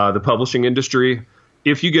the publishing industry,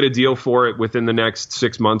 if you get a deal for it within the next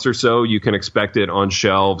 6 months or so, you can expect it on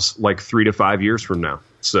shelves like 3 to 5 years from now.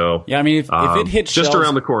 So yeah, if it hits just shelves,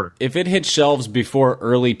 around the corner, if it hits shelves before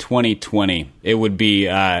early 2020, it would be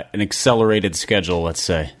an accelerated schedule, let's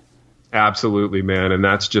say. Absolutely, man, and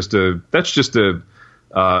that's just a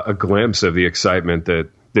glimpse of the excitement that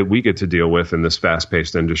we get to deal with in this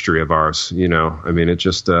fast-paced industry of ours. It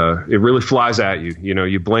really flies at you.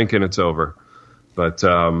 You blink and it's over. But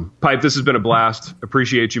Pipe, this has been a blast.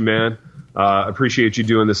 Appreciate you, man. Appreciate you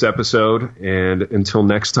doing this episode. And until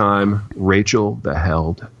next time, Rachel the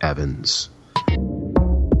Held Evans.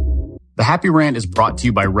 The Happy Rant is brought to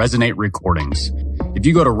you by Resonate Recordings. If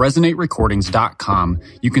you go to resonaterecordings.com,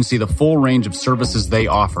 you can see the full range of services they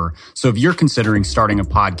offer. So if you're considering starting a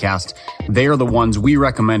podcast, they are the ones we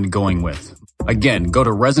recommend going with. Again, go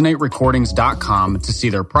to resonaterecordings.com to see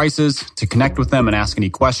their prices, to connect with them and ask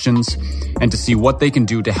any questions, and to see what they can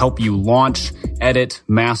do to help you launch, edit,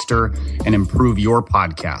 master, and improve your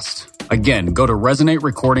podcast. Again, go to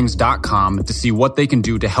resonaterecordings.com to see what they can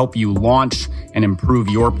do to help you launch and improve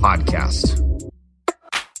your podcast.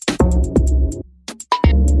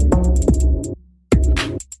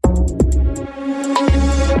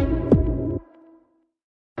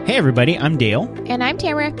 Hey everybody, I'm Dale. And I'm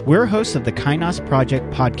Tamara. We're hosts of the Kainos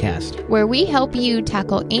Project podcast, where we help you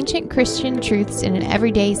tackle ancient Christian truths in an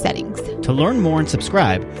everyday settings. To learn more and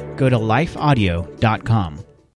subscribe, go to lifeaudio.com.